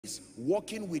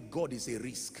Walking with God is a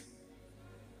risk.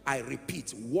 I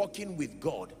repeat, walking with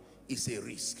God is a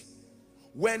risk.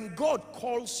 When God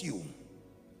calls you,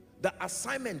 the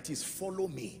assignment is follow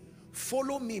me.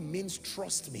 Follow me means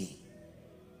trust me.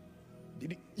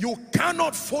 You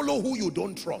cannot follow who you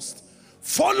don't trust.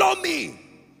 Follow me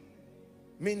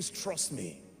means trust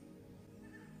me.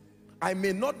 I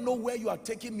may not know where you are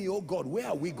taking me, oh God, where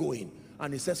are we going?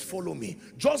 And he says follow me.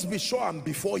 Just be sure I'm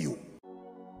before you.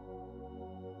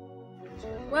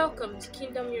 Welcome to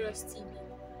Kingdom Mirrors TV.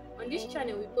 On this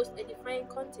channel, we post edifying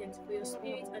content for your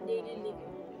spirit and daily living.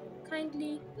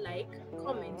 Kindly like,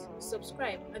 comment,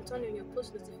 subscribe, and turn on your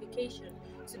post notification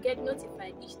to get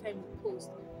notified each time we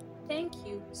post. Thank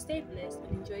you, stay blessed,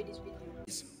 and enjoy this video.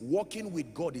 Walking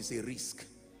with God is a risk.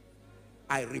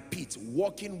 I repeat,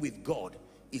 walking with God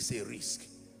is a risk.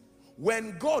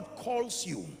 When God calls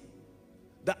you,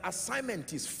 the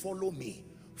assignment is follow me.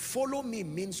 Follow me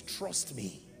means trust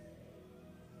me.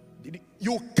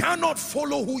 You cannot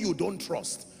follow who you don't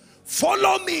trust.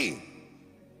 Follow me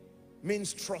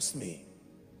means trust me.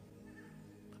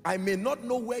 I may not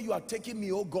know where you are taking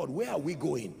me, oh God, where are we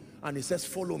going? And he says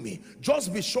follow me.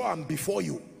 Just be sure I'm before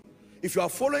you. If you are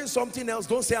following something else,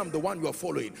 don't say I'm the one you are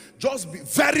following. Just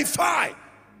verify.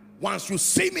 Once you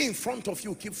see me in front of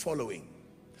you, keep following.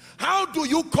 How do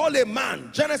you call a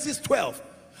man, Genesis 12,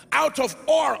 out of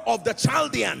Ur of the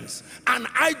Chaldeans, an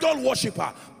idol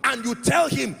worshiper, and you tell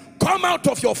him, come out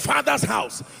of your father's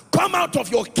house, come out of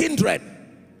your kindred?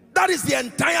 That is the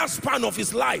entire span of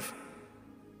his life.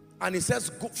 And he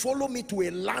says, go, follow me to a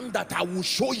land that I will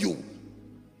show you.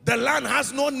 The land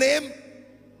has no name.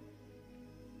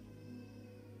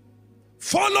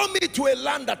 Follow me to a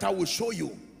land that I will show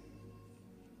you.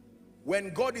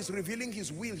 When God is revealing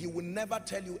his will, he will never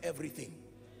tell you everything.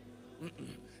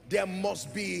 There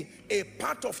must be a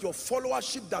part of your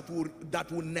followership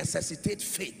that will necessitate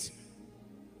faith.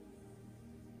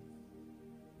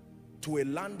 To a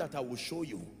land that I will show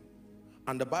you.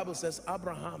 And the Bible says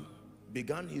Abraham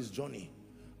began his journey.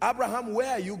 Abraham,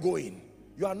 where are you going?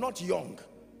 You are not young.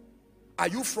 Are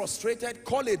you frustrated?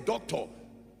 Call a doctor,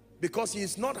 because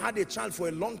he's not had a child for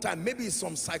a long time. Maybe it's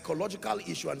some psychological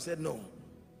issue. And said no.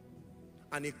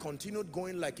 And he continued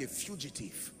going like a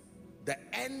fugitive. The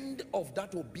end of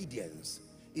that obedience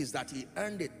is that he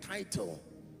earned a title,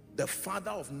 the father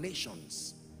of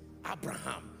nations.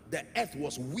 Abraham, the earth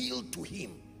was willed to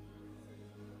him.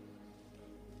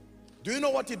 Do you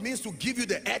know what it means to give you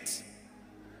the earth?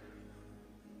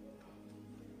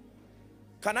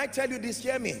 Can I tell you this?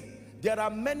 Hear me. There are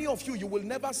many of you, you will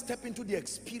never step into the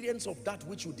experience of that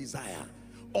which you desire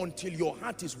until your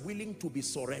heart is willing to be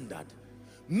surrendered.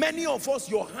 Many of us,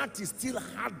 your heart is still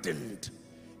hardened.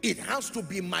 It has to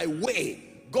be my way.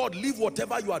 God, leave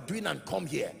whatever you are doing and come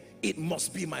here. It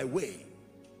must be my way.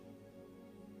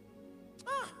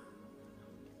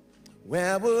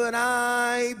 Where would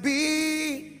I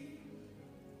be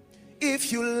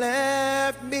if you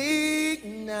left me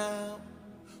now?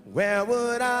 Where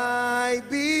would I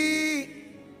be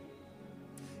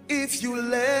if you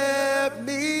left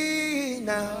me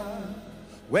now?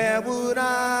 Where would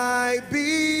I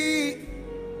be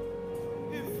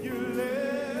if you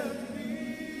left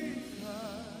me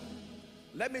now?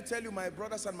 Let me tell you, my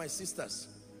brothers and my sisters,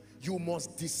 you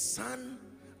must discern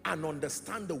and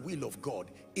understand the will of God.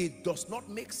 It does not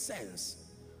make sense.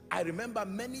 I remember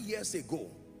many years ago,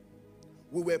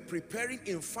 we were preparing.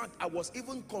 In fact, I was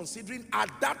even considering at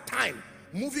that time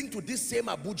moving to this same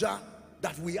Abuja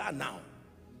that we are now.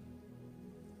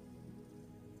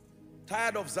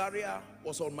 Tired of Zaria,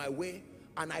 was on my way,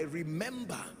 and I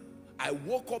remember I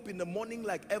woke up in the morning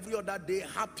like every other day,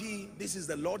 happy. This is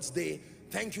the Lord's day.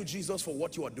 Thank you, Jesus, for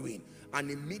what you are doing.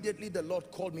 And immediately the Lord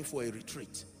called me for a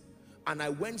retreat. And I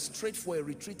went straight for a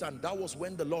retreat, and that was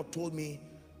when the Lord told me,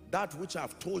 that which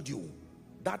I've told you,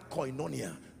 that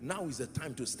koinonia, now is the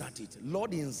time to start it.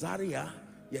 Lord, in Zaria,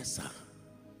 yes sir,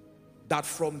 that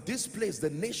from this place the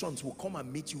nations will come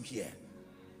and meet you here.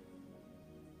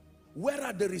 Where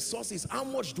are the resources? How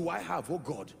much do I have, oh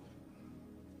God?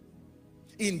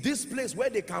 In this place where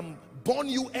they can burn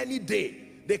you any day,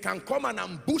 they can come and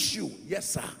ambush you,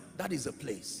 yes sir, that is a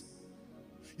place.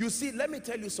 You see, let me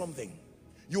tell you something.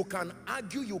 You can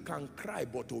argue, you can cry,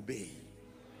 but obey.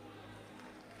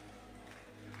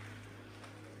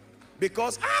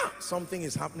 Because something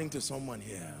is happening to someone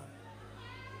here.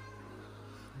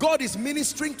 God is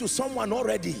ministering to someone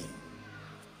already.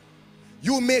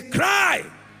 You may cry,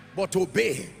 but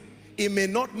obey. It may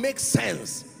not make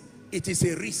sense. It is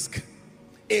a risk.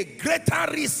 A greater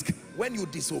risk when you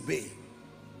disobey.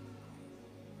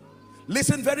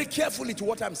 Listen very carefully to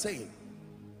what I'm saying.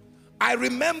 I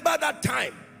remember that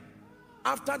time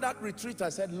After that retreat, I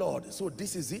said, Lord, so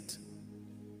this is it?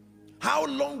 How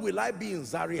long will I be in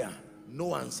Zaria?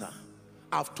 No answer.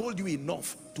 I've told you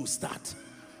enough to start.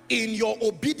 In your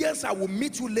obedience, I will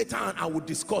meet you later and I will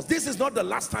discuss. This is not the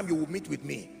last time you will meet with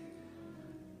me.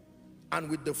 And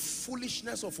with the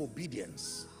foolishness of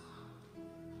obedience,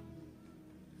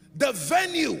 the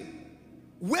venue,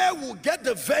 where we'll get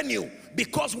the venue,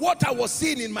 because what I was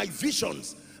seeing in my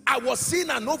visions, I was seeing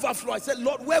an overflow. I said,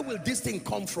 Lord, where will this thing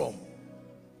come from?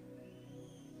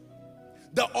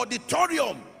 The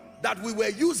auditorium that we were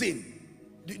using,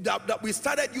 that we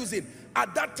started using,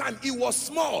 at that time it was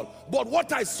small, but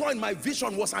what I saw in my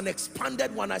vision was an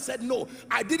expanded one. I said, no,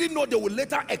 I didn't know they would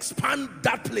later expand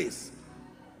that place.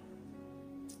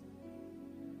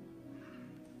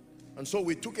 And so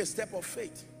we took a step of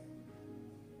faith.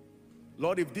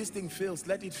 Lord, if this thing fails,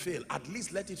 let it fail. At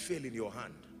least let it fail in your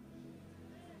hand.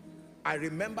 I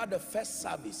remember the first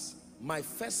service, my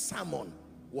first sermon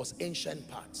was ancient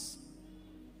parts.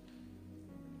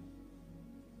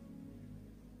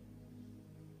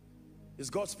 Is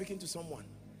God speaking to someone?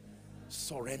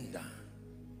 Surrender.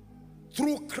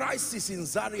 Through crisis in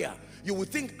Zaria, you would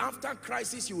think after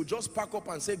crisis you would just pack up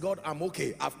and say, God, I'm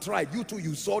okay, I've tried. You too,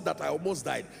 you saw that I almost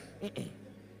died.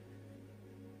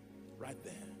 Right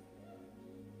there.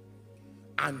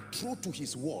 And true to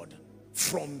his word,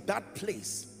 from that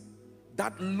place,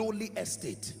 that lowly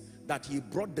estate, that he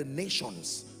brought the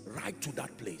nations right to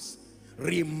that place.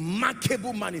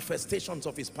 Remarkable manifestations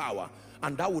of his power,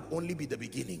 and that would only be the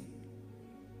beginning.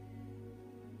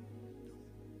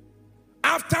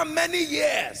 After many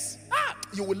years,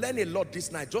 you will learn a lot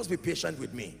this night. Just be patient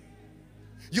with me.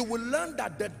 You will learn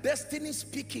that the destiny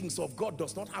speakings of God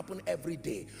does not happen every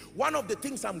day. One of the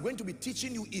things I'm going to be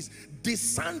teaching you is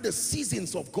discern the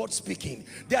seasons of God speaking.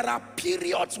 There are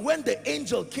periods when the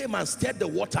angel came and stirred the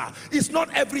water. It's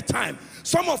not every time.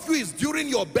 Some of you is during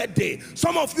your birthday.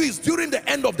 Some of you is during the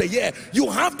end of the year. You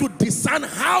have to discern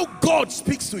how God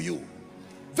speaks to you.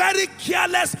 Very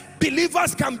careless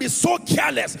believers can be so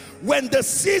careless when the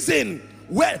season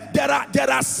where there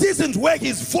are seasons where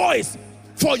his voice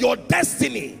for your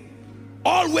destiny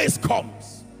always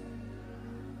comes.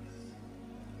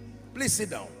 Please sit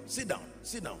down, sit down,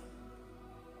 sit down.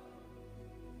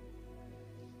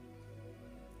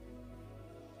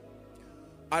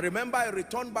 I remember I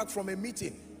returned back from a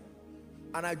meeting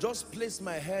and I just placed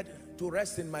my head to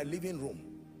rest in my living room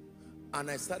and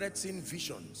I started seeing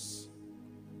visions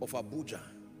of Abuja.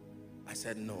 I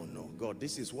said, no, God,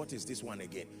 what is this one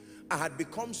again? I had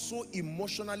become so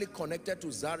emotionally connected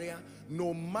to Zaria.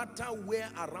 No matter where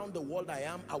around the world I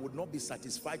am, I would not be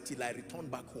satisfied till I return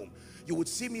back home. You would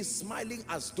see me smiling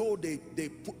as though they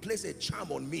place a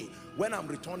charm on me when I'm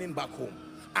returning back home.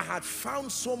 I had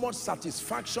found so much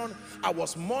satisfaction. I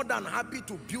was more than happy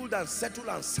to build and settle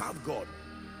and serve God.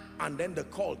 And then the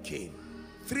call came.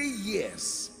 3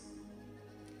 years.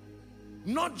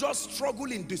 Not just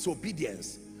struggle in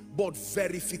disobedience, but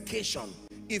verification.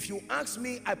 If you ask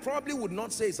me, I probably would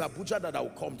not say it's Abuja that I will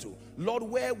come to. Lord,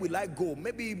 where will I go?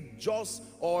 Maybe Jos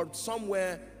or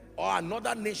somewhere, or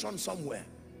another nation somewhere.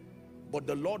 But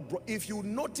the Lord brought, if you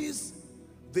notice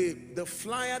the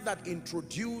flyer that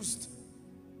introduced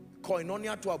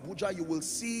Koinonia to Abuja, you will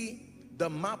see the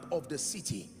map of the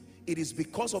city. It is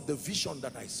because of the vision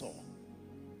that I saw.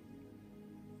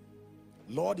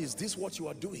 Lord, is this what you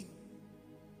are doing?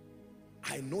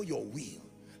 I know your will.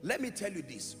 Let me tell you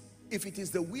this. If it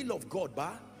is the will of God,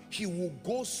 he will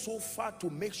go so far to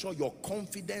make sure your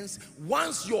confidence,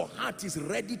 once your heart is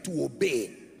ready to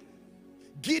obey.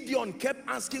 Gideon kept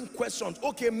asking questions.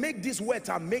 Okay, make this wet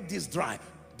and make this dry.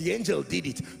 The angel did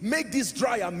it. Make this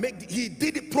dry and he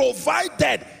did it,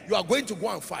 provided you are going to go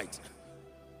and fight.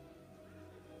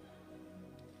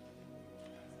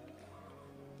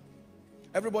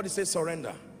 Everybody say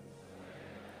surrender.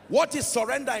 What is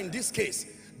surrender in this case?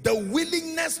 The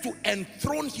willingness to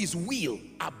enthrone his will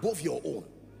above your own.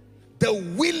 The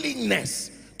willingness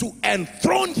to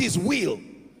enthrone his will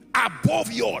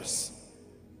above yours.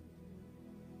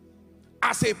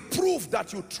 As a proof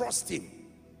that you trust him.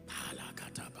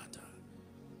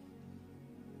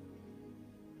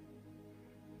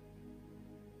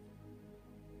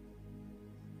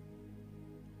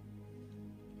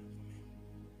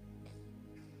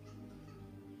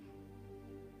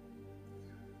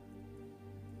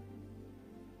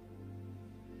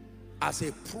 As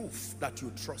a proof that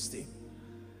you trust him.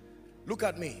 Look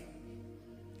at me.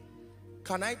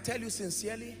 Can I tell you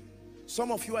sincerely,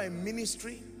 some of you are in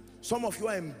ministry, some of you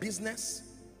are in business.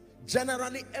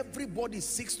 Generally, everybody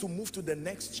seeks to move to the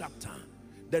next chapter.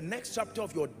 The next chapter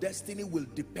of your destiny will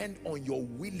depend on your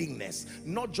willingness,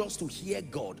 not just to hear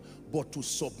God, but to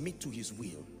submit to his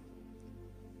will.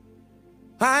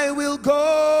 I will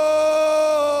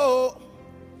go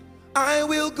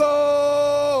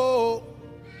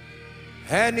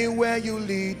anywhere you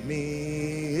lead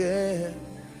me, yeah.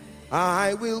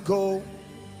 I will go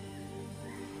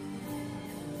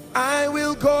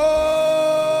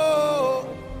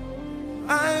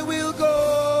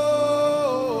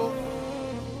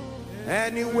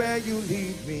anywhere you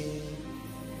lead me.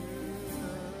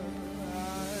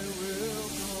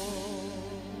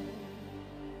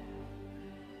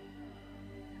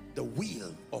 The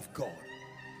will of God.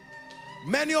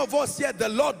 Many of us here, the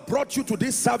Lord brought you to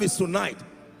this service tonight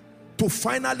to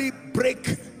finally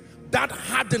break that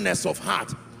hardness of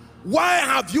heart. Why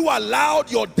have you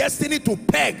allowed your destiny to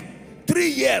peg 3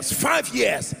 years, 5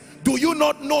 years? Do you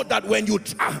not know that when you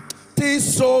it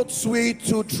is so sweet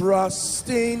to trust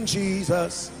in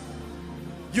Jesus?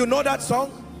 You know that song?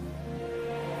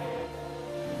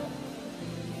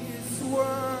 His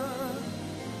word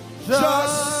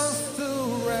just to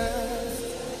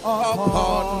rest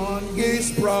upon his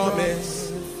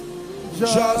promise,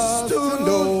 just to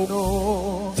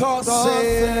know, thus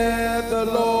saith the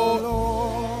Lord.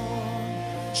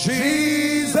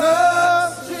 Jesus,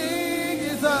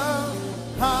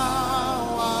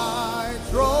 how I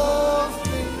trust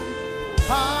him,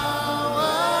 how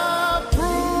I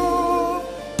prove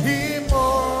him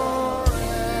more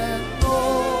and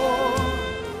more.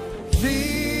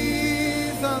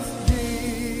 Jesus,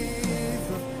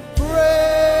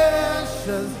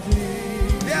 precious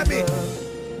Jesus. Hear me.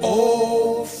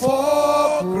 Oh,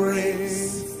 for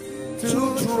grace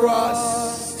to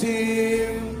trust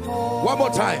him more. One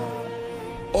more time.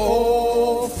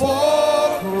 Oh,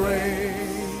 for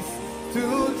grace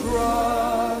to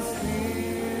trust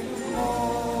him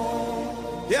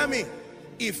more. Hear me.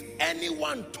 If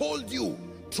anyone told you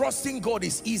trusting God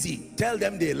is easy, tell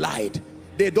them they lied.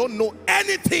 They don't know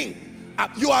anything.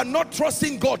 You are not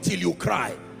trusting God till you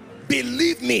cry.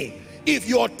 Believe me, if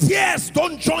your tears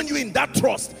don't join you in that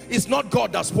trust, it's not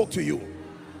God that spoke to you.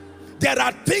 There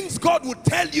are things God will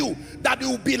tell you that it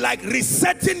will be like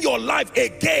resetting your life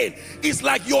again. It's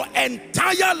like your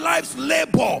entire life's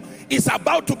labor is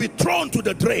about to be thrown to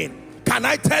the drain. Can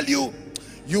I tell you,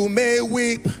 you may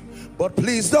weep, but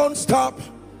please don't stop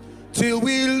till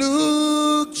we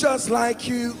look just like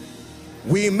you.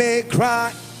 We may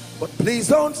cry, but please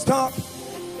don't stop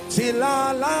till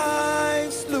our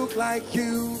lives look like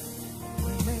you.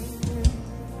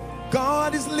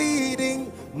 God is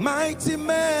leading mighty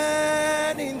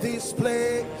man in this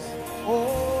place.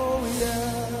 Oh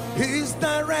yeah. He's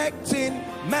directing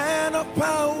man of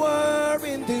power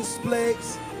in this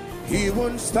place. He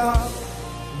won't stop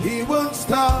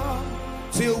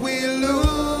till we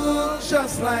look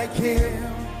just like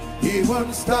him. He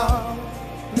won't stop,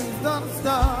 please don't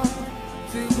stop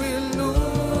till we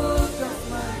look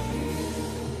just like him.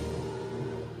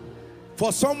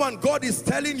 For someone, God is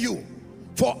telling you,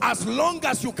 for as long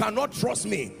as you cannot trust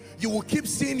me, you will keep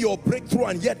seeing your breakthrough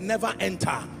and yet never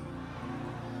enter.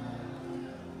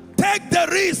 Take the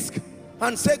risk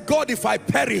and say, God, if I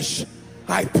perish,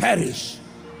 I perish.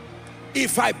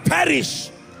 If I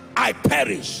perish, I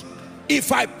perish.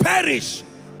 If I perish,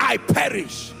 I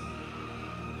perish.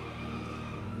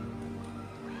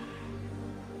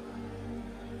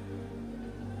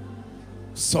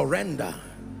 Surrender.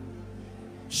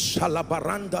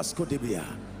 Shalabarandas kodibia.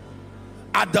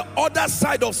 At the other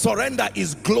side of surrender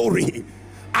is glory.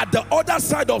 At the other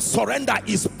side of surrender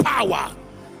is power.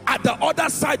 At the other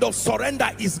side of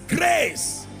surrender is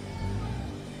grace.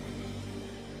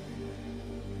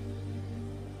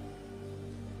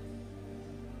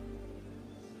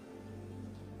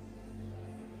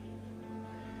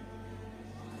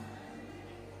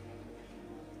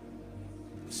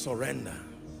 Surrender.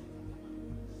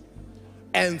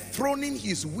 Enthroning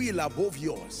his will above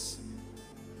yours.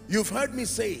 You've heard me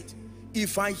say it.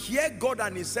 If I hear God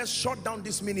and he says shut down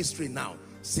this ministry now,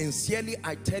 sincerely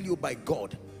I tell you by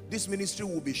God, this ministry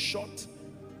will be shut.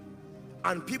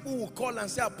 And people will call and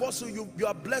say, Apostle, you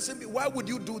are blessing me. Why would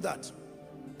you do that?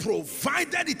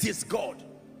 Provided it is God.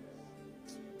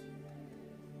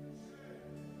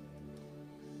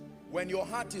 When your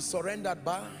heart is surrendered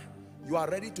by, you are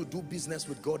ready to do business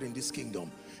with God in this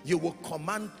kingdom. You will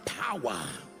command power.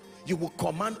 You will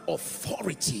command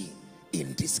authority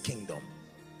in this kingdom.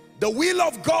 The will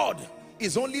of God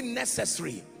is only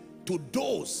necessary to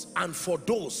those and for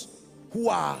those who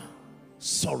are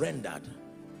surrendered.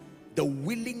 The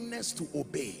willingness to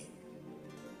obey.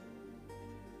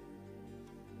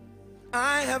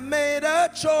 I have made a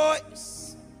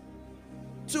choice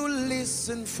to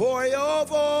listen for your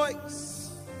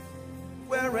voice.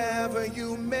 Wherever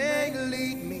you may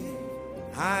lead me,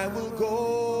 I will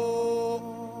go.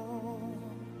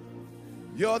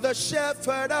 You're the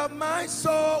shepherd of my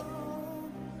soul.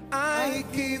 I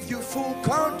give you full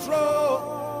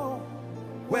control.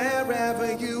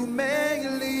 Wherever you may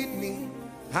lead me,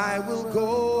 I will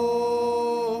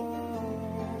go.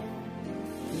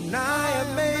 And I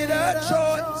have made a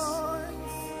choice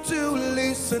to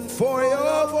listen for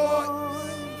your voice.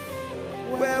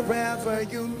 Wherever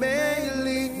you may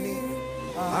lead me,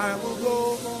 I will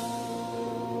go.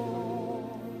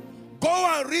 Go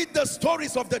and read the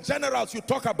stories of the generals you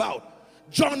talk about.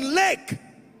 John Lake,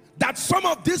 that some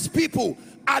of these people,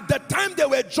 at the time they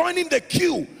were joining the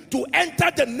queue to enter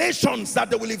the nations that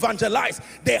they will evangelize,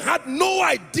 they had no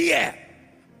idea,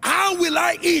 how will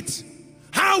I eat?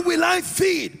 How will I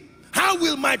feed? How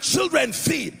will my children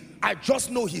feed? I just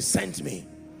know he sent me.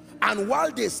 And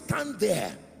while they stand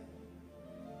there,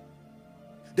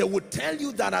 they would tell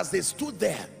you that as they stood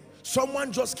there,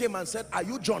 someone just came and said, are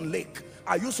you John Lake?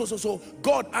 Are you so?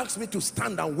 God asked me to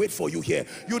stand and wait for you here.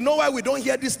 You know why we don't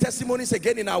hear these testimonies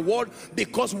again in our world?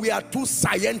 Because we are too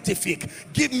scientific.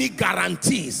 Give me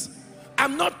guarantees.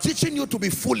 I'm not teaching you to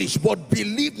be foolish, but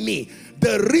believe me,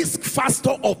 the risk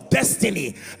factor of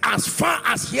destiny, as far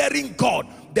as hearing God,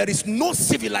 there is no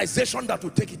civilization that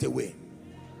will take it away.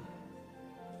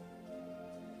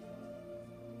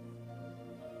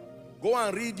 Go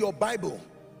and read your Bible.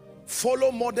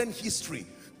 Follow modern history.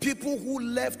 People who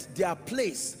left their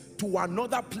place to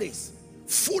another place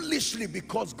foolishly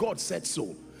because God said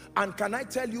so. And can I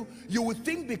tell you, you would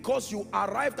think because you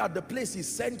arrived at the place he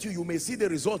sent you, you may see the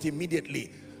result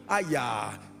immediately.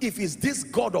 If it's this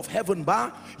God of heaven,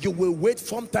 you will wait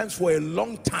sometimes for a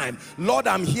long time. Lord,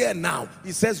 I'm here now.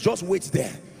 He says, just wait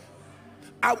there.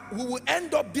 We will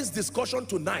end up this discussion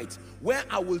tonight where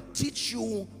I will teach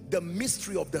you the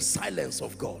mystery of the silence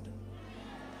of God.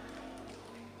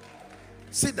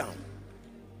 Sit down.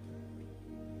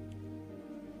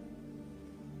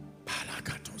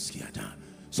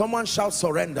 Someone shout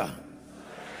surrender.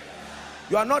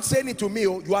 You are not saying it to me,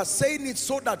 you are saying it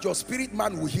so that your spirit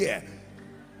man will hear.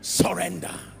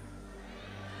 Surrender.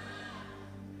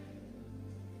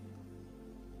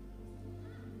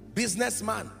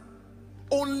 Businessman,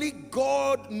 only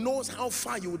God knows how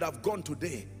far you would have gone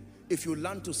today if you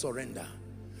learn to surrender.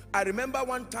 I remember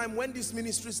one time when this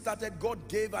ministry started, God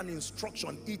gave an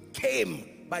instruction. It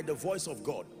came by the voice of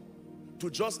God to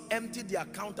just empty the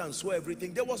account and sow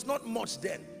everything. There was not much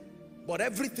then, but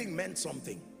everything meant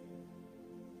something.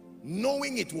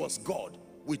 Knowing it was God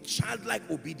with childlike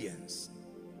obedience.